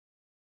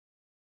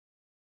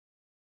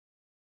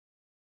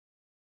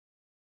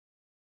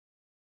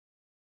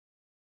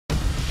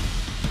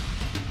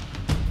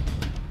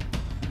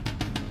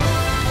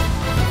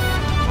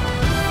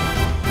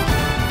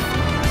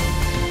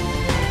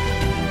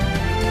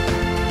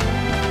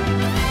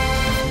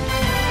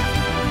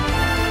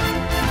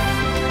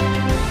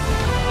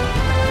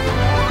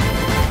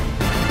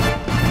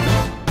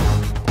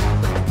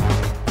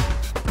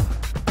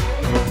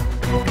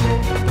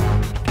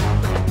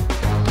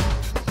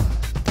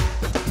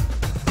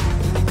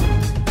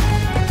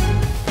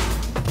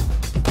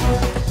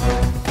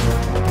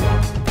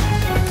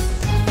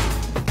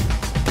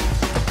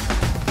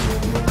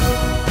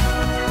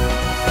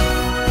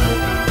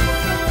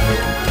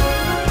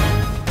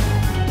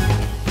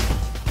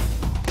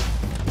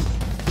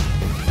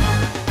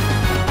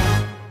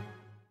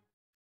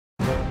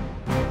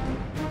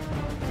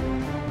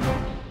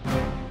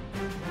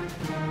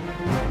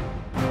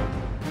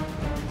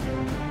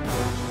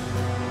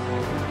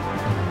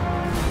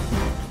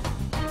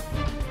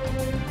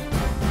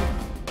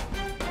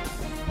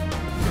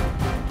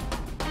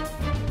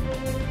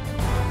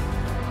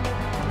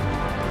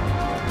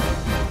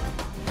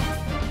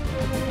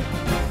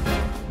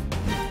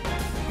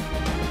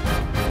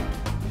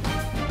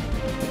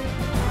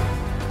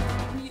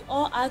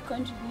are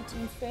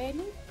contributing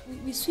fairly.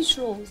 We switch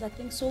roles. I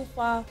think so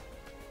far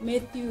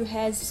Matthew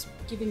has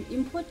given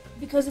input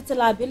because it's a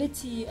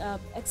liability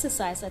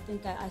exercise. I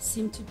think I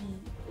seem to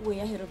be way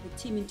ahead of the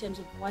team in terms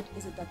of what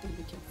is it that they're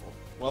looking for.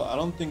 Well, I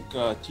don't think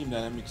team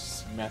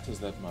dynamics matters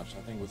that much.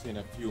 I think within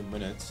a few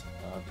minutes,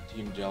 the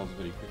team gels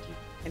very quickly.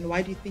 And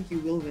why do you think you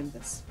will win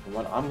this?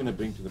 What I'm going to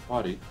bring to the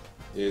party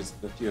is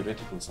the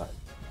theoretical side,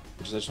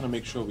 which is I just want to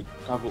make sure we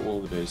cover all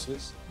the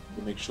bases,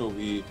 to make sure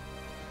we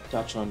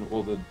touch on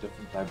all the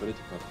different liability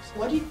topics.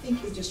 What do you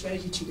think is your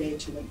strategy today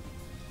to win?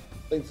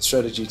 I think the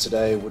strategy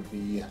today would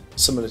be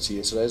similar to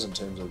yesterday's in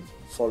terms of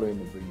following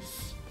the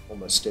brief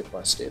almost step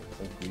by step.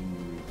 I think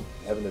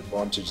we have an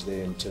advantage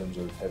there in terms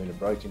of having a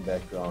broken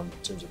background,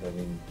 in terms of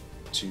having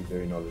two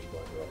very knowledgeable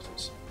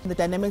underwriters. The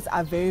dynamics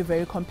are very,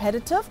 very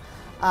competitive.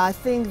 I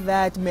think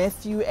that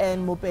Matthew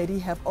and Mopedi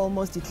have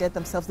almost declared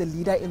themselves the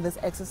leader in this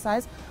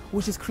exercise,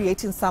 which is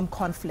creating some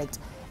conflict.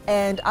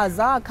 And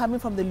Azar, coming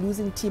from the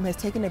losing team, has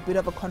taken a bit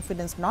of a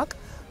confidence knock.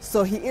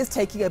 So he is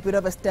taking a bit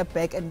of a step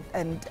back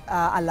and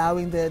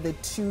allowing the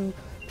two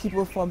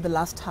people from the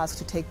last task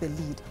to take the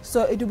lead.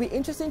 So it will be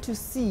interesting to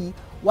see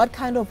what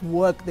kind of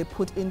work they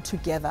put in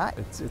together.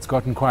 It's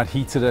gotten quite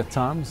heated at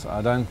times.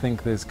 I don't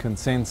think there's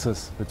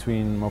consensus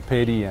between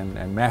Mopedi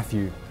and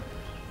Matthew.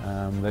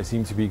 They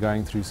seem to be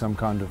going through some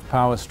kind of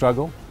power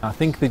struggle. I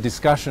think the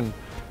discussion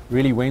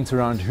really went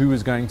around who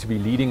was going to be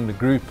leading the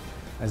group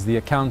as the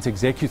account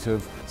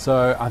executive.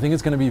 So I think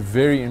it's going to be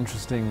very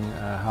interesting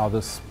how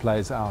this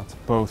plays out.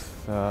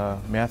 Both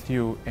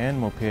Matthew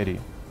and Mopedi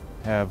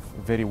have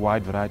a very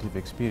wide variety of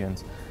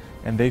experience,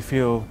 and they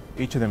feel,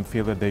 each of them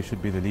feel that they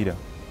should be the leader.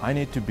 I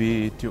need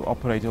to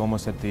operate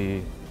almost at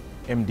the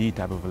MD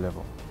type of a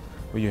level,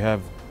 where you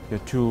have your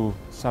two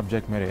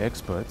subject matter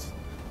experts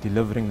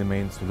delivering the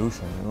main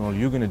solution, and all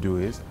you're going to do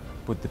is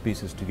put the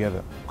pieces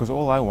together. Because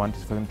all I want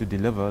is for them to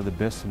deliver the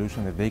best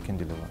solution that they can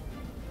deliver.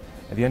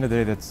 At the end of the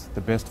day, that's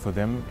the best for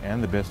them,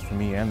 and the best for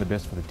me, and the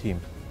best for the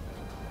team.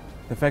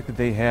 The fact that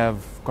they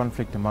have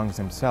conflict amongst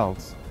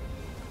themselves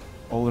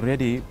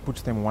already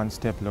puts them one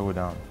step lower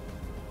down.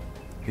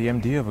 The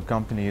MD of a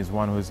company is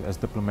one who is as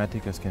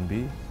diplomatic as can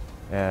be,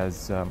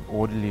 as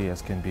orderly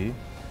as can be,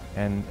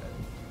 and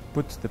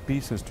puts the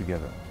pieces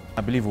together.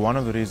 I believe one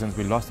of the reasons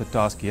we lost the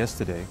task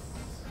yesterday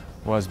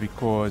was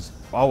because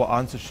our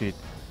answer sheet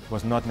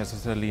was not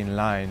necessarily in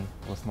line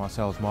with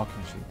Marcel's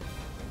marking sheet.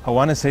 I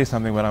want to say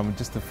something, but I'm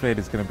just afraid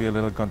it's going to be a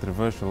little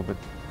controversial, but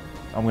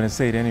I'm going to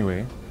say it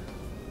anyway.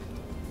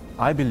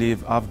 I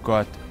believe I've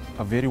got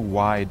a very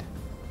wide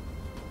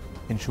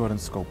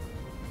insurance scope,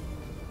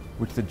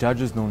 which the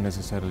judges don't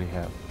necessarily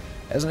have.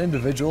 As an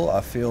individual, I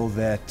feel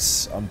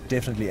that I'm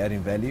definitely adding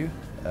value.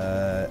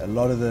 A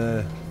lot of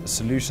the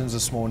solutions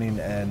this morning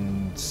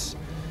and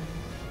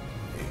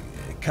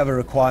cover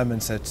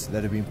requirements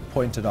that have been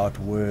pointed out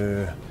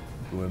were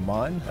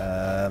mine.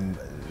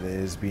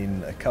 There's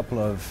been a couple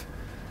of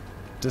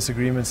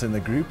disagreements in the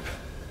group.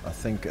 I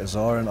think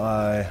Azar and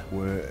I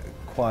were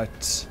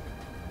quite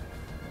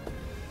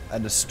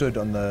understood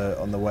on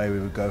the way we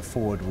would go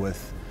forward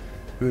with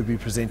who would be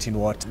presenting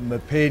what.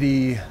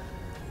 Mopedi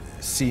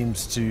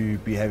seems to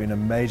be having a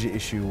major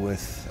issue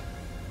with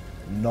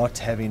not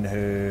having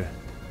her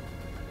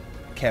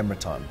camera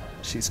time.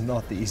 She's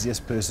not the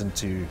easiest person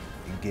to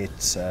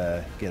get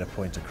a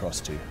point across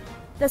to.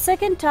 The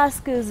second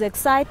task is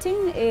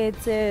exciting.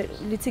 It's a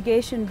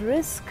litigation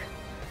risk,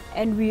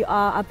 and we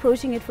are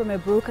approaching it from a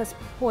broker's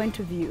point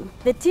of view.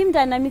 The team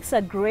dynamics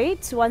are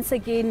great. Once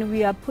again,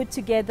 we are put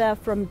together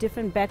from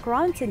different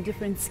backgrounds and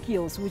different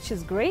skills, which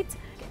is great.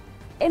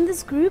 In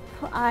this group,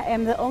 I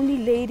am the only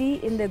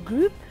lady in the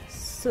group,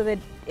 so that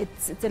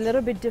it's a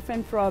little bit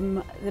different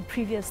from the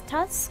previous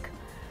task.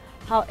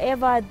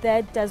 However,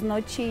 that does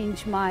not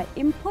change my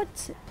input.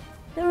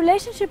 The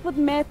relationship with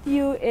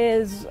Matthew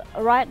is,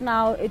 right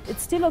now,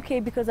 it's still okay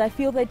because I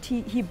feel that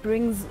he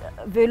brings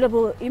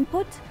valuable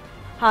input.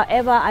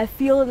 However, I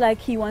feel like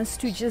he wants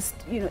to just,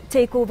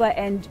 take over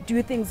and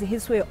do things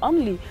his way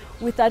only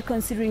without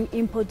considering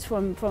input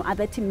from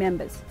other team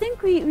members. I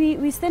think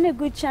we stand a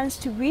good chance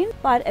to win,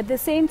 but at the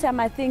same time,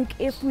 I think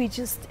if we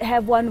just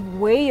have one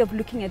way of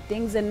looking at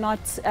things and not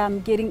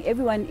getting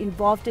everyone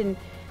involved in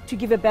to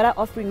give a better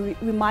offering,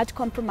 we might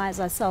compromise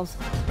ourselves.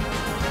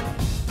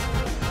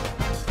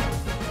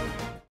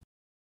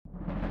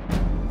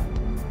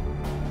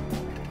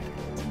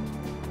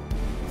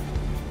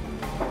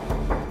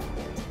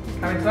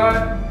 Come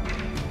inside.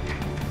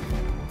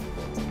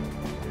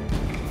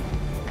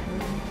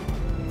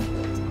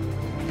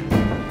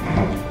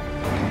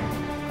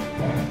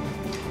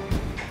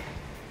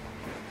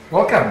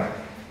 Welcome.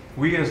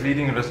 We as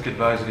Leading Risk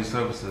Advisory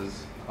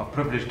Services are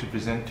privileged to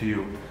present to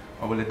you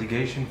our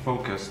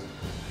litigation-focused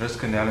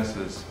risk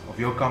analysis of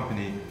your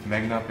company,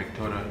 Magna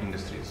Pectora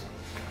Industries.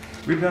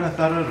 We've done a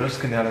thorough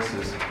risk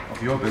analysis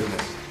of your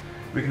business.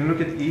 We can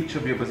look at each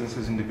of your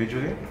businesses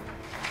individually.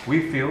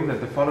 We feel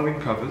that the following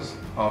covers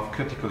are of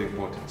critical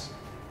importance: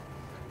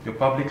 your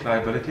public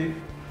liability,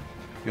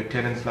 your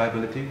tenant's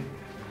liability,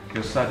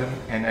 your sudden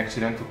and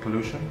accidental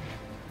pollution,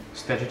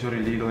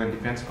 statutory legal and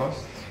defense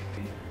costs,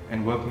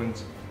 and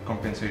workmen's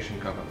compensation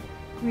cover.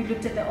 We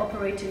looked at the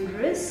operating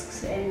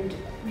risks and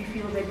we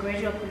feel that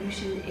gradual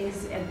pollution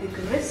is a big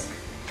risk.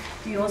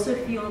 We also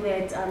feel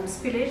that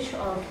spillage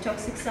of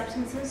toxic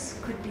substances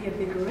could be a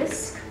big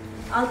risk.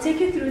 I'll take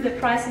you through the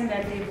pricing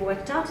that they've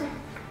worked out.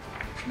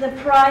 The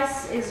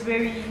price is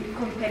very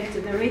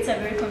competitive, the rates are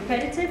very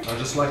competitive. I'd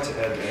just like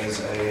to add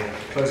as a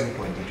closing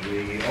point that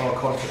we are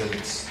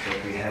confident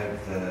that we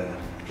have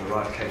the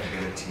right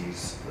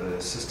capabilities,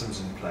 the systems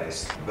in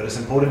place. But it's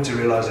important to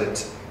realise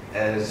that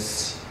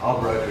as our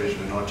brokerage,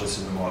 we're not just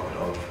in the market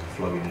of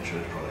flogging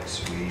insurance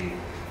products. We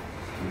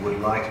would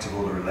like to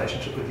build a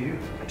relationship with you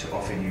and to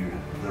offer you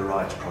the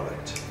right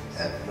product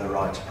at the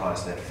right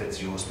price that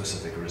fits your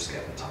specific risk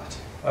appetite.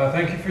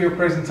 Thank you for your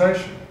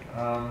presentation.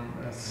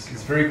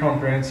 It's very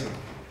comprehensive.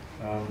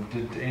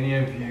 Did any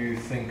of you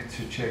think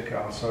to check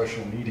our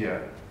social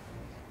media?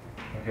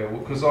 Okay, well,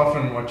 because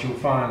often what you'll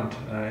find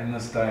in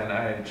this day and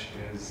age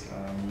is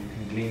you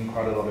can glean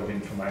quite a lot of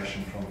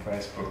information from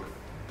Facebook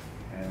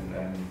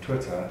and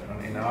Twitter.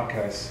 And in our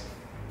case,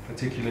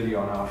 particularly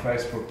on our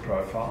Facebook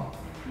profile,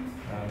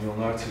 you'll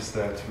notice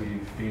that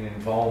we've been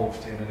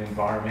involved in an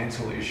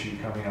environmental issue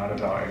coming out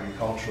of our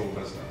agricultural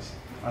business.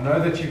 I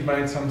know that you've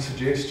made some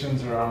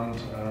suggestions around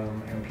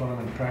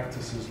employment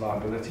practices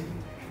liability.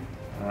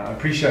 I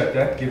appreciate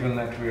that, given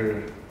that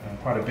we're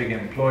quite a big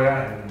employer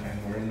and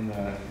we're in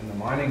the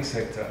mining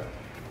sector.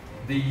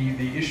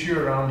 The issue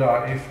around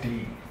our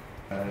FD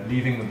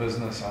leaving the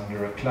business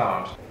under a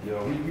cloud,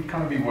 we'd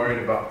kind of be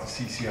worried about the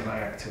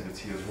CCMA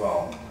activity as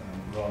well,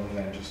 rather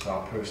than just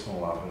our personal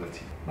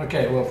liability.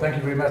 Okay, well, thank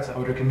you very much. I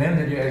would recommend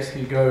that you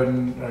actually go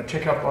and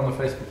check up on the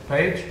Facebook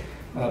page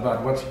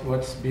about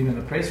what's been in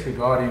the press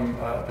regarding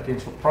a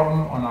potential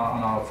problem on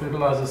our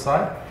fertilizer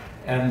side,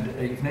 and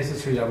if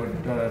necessary I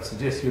would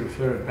suggest you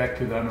refer it back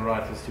to the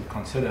underwriters to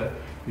consider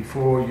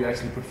before you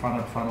actually put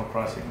final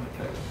pricing on the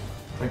table.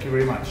 Thank you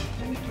very much.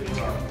 Thank you.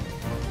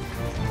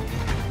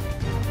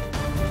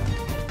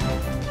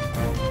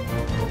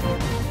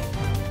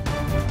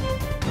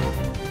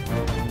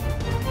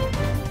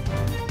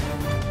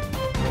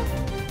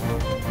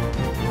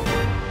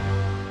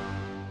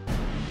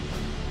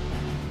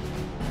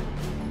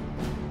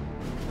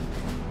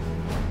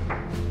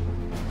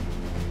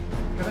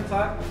 Come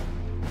inside.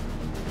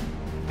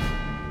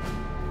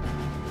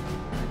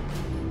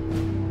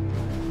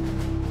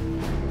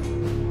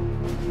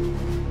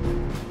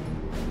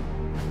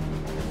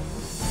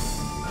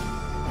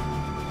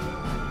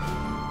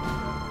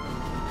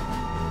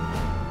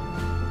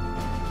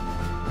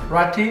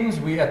 Right, teams,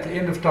 we're at the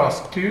end of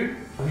task 2.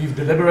 We've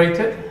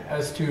deliberated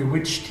as to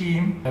which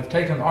team have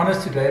taken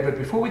honours today, but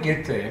before we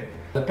get there,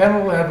 the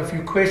panel will have a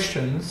few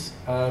questions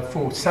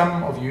for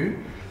some of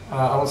you.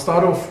 I will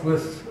start off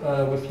with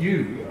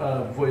you,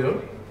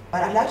 Voyo.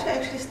 But I'd like to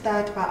actually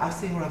start by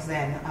asking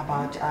Roxanne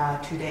about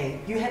today.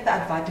 You had the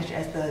advantage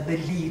as the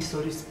lead,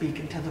 so to speak,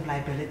 in terms of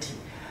liability.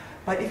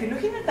 But if you're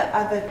looking at the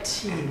other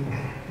team,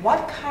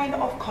 what kind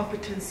of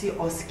competency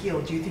or skill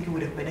do you think you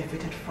would have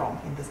benefited from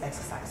in this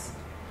exercise?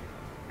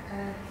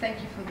 Thank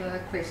you for the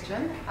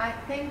question. I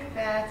think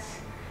that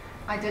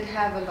I did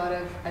have a lot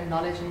of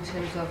knowledge in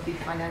terms of the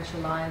financial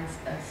lines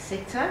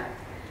sector.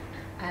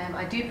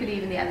 I do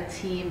believe in the other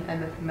team,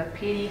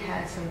 Mapedi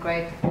has some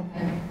great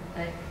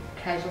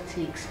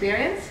casualty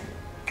experience,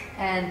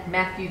 and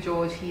Matthew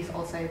George, he's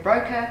also a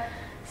broker,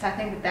 so I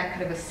think that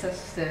could have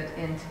assisted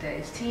in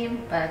today's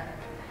team, but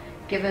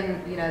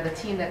given the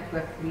team that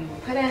we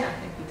put in, I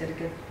think we did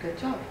a good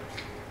job.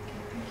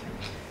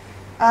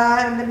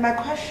 And then my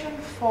question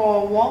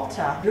for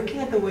Walter, looking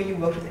at the way you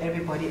work with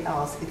everybody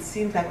else, it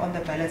seems like on the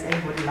balance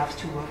everybody loves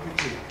to work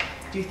with you.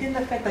 Do you think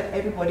the fact that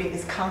everybody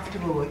is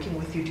comfortable working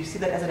with you, do you see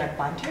that as an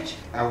advantage?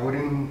 I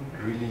wouldn't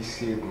really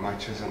see it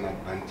much as an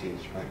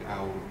advantage, but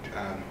I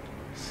would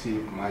see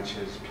it much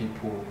as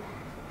people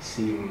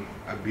seeing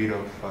a bit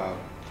of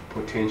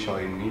potential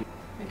in me.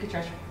 Thank you,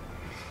 Josh.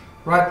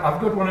 Right, I've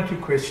got one or two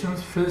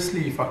questions.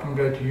 Firstly, if I can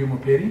go to you,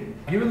 Mopedi.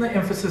 Given the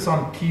emphasis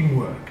on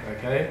teamwork,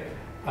 okay,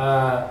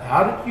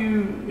 how do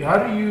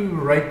you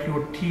rate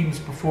your team's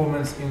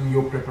performance in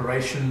your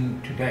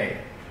preparation today?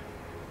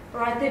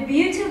 Right, the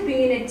beauty of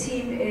being in a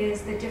team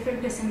is the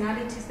different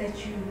personalities that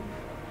you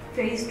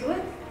faced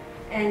with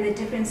and the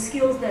different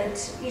skills that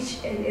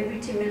each and every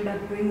team member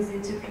brings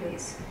into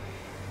place.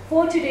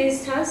 For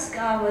today's task,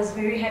 I was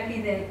very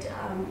happy that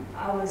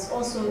I was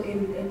also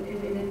in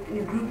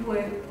a group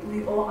where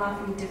we all are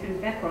from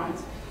different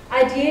backgrounds.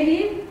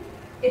 Ideally,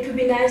 it would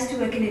be nice to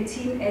work in a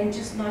team and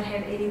just not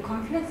have any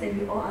conflicts and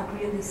we all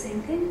agree on the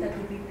same thing. That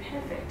would be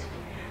perfect.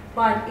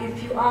 But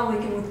if you are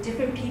working with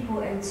different people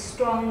and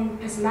strong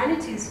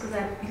personalities, because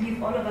I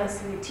believe all of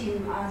us in the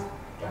team have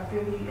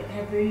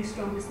very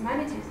strong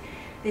personalities,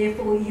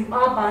 therefore you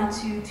are bound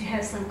to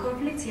have some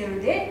conflicts here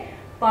and there.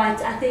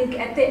 But I think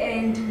at the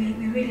end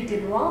we really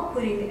did well,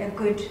 putting a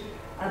good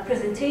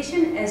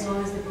presentation as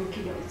well as the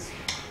bookie notes.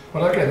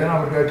 Well, okay, then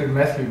I would go to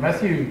Matthew.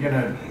 Matthew,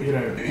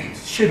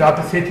 should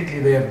hypothetically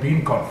there have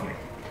been conflict,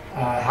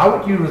 how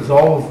would you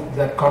resolve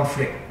that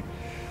conflict?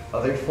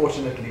 I think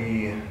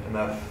fortunately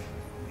enough,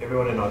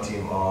 everyone in our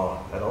team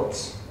are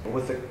adults.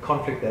 With the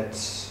conflict that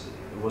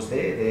was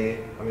there,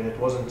 I mean, it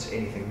wasn't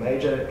anything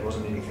major, it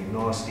wasn't anything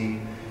nasty,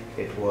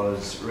 it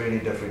was really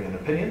differing in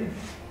opinion,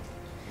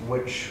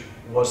 which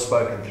was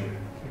spoken through.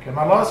 Okay,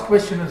 my last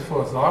question is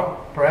for Azar,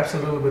 perhaps a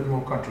little bit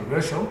more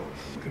controversial.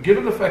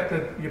 Given the fact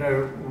that, you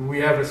know, I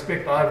have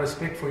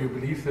respect for your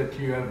belief that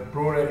you have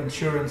broader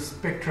insurance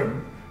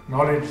spectrum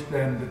knowledge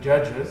than the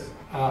judges,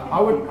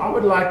 I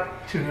would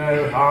like to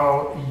know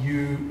how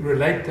you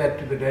relate that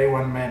to the day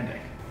one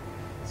mandate.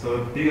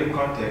 So the bigger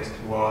context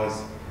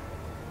was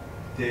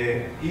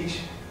each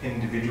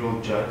individual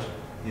judge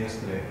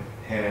yesterday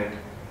had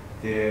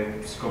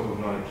their scope of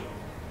knowledge.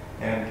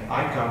 And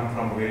I come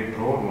from a very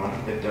broad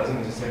one that doesn't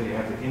necessarily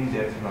have the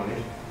in-depth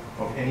knowledge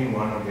of any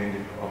one of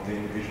the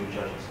individual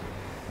judges.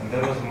 And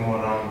that was more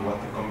around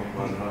what the comment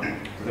was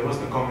around. So there was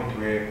the comment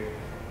where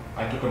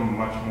I took a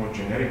much more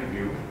generic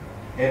view,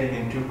 adding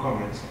in 2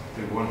 comments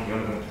that weren't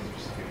relevant to the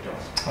specific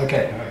task.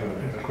 Okay. I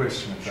have a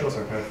question, if that's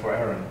okay, for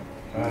Aaron.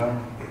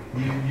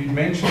 You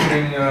mentioned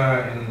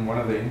in one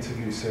of the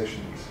interview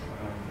sessions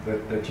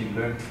that you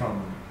learned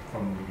from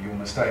your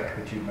mistake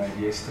that you made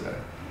yesterday.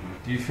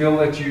 Do you feel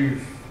that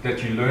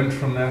you learned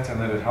from that and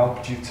that it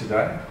helped you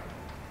today?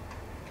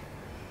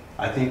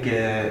 I think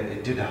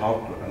it did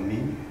help me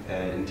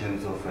in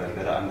terms of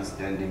better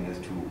understanding as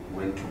to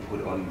when to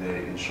put on the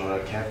insurer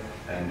cap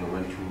and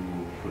when to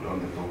put on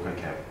the broker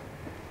cap.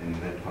 In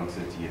that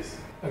concept, yes.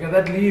 Okay,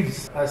 that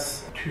leaves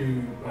us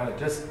to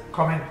just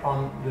comment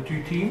on the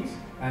 2 teams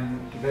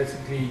and to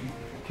basically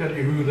tell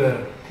you who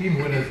the team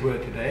winners were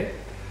today.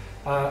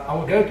 I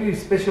will go to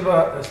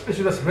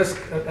specialist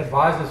risk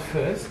advisors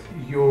first.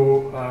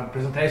 Your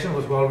presentation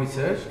was well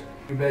researched.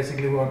 You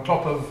basically were on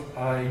top of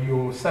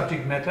your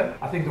subject matter.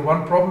 I think the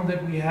one problem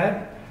that we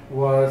had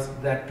was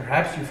that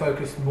perhaps you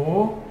focused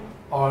more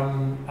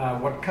on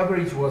what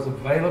coverage was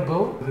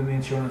available within the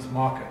insurance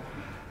market,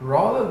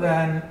 rather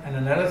than an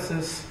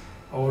analysis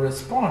or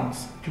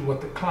response to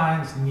what the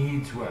client's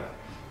needs were.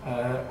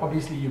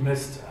 Obviously you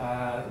missed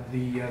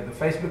the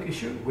Facebook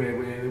issue where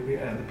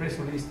the press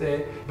release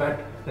there, but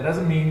that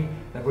doesn't mean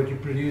that what you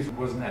produced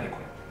wasn't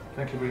adequate.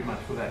 Thank you very much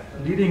for that.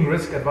 Leading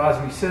risk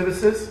advisory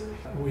services,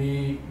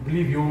 we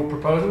believe your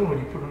proposal, what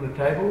you put on the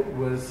table,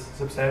 was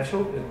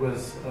substantial. It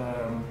was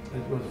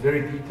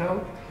very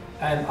detailed,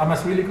 and I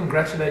must really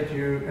congratulate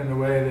you in the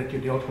way that you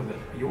dealt with it.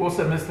 You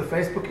also missed the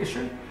Facebook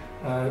issue,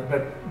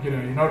 but you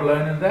know, you're not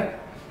alone in that.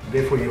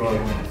 Therefore, you are a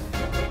winner.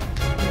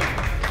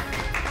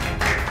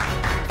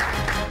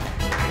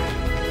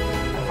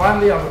 And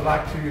finally, I would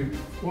like to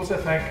also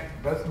thank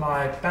both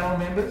my panel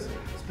members,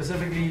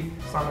 specifically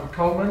Simon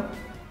Coleman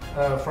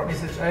from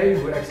SHA,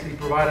 who actually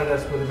provided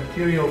us with the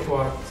material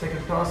for our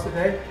second task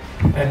today,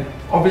 and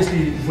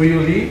obviously for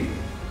your lead.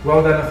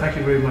 Well done, and thank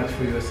you very much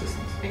for your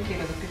assistance. Thank you.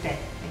 Have a good day.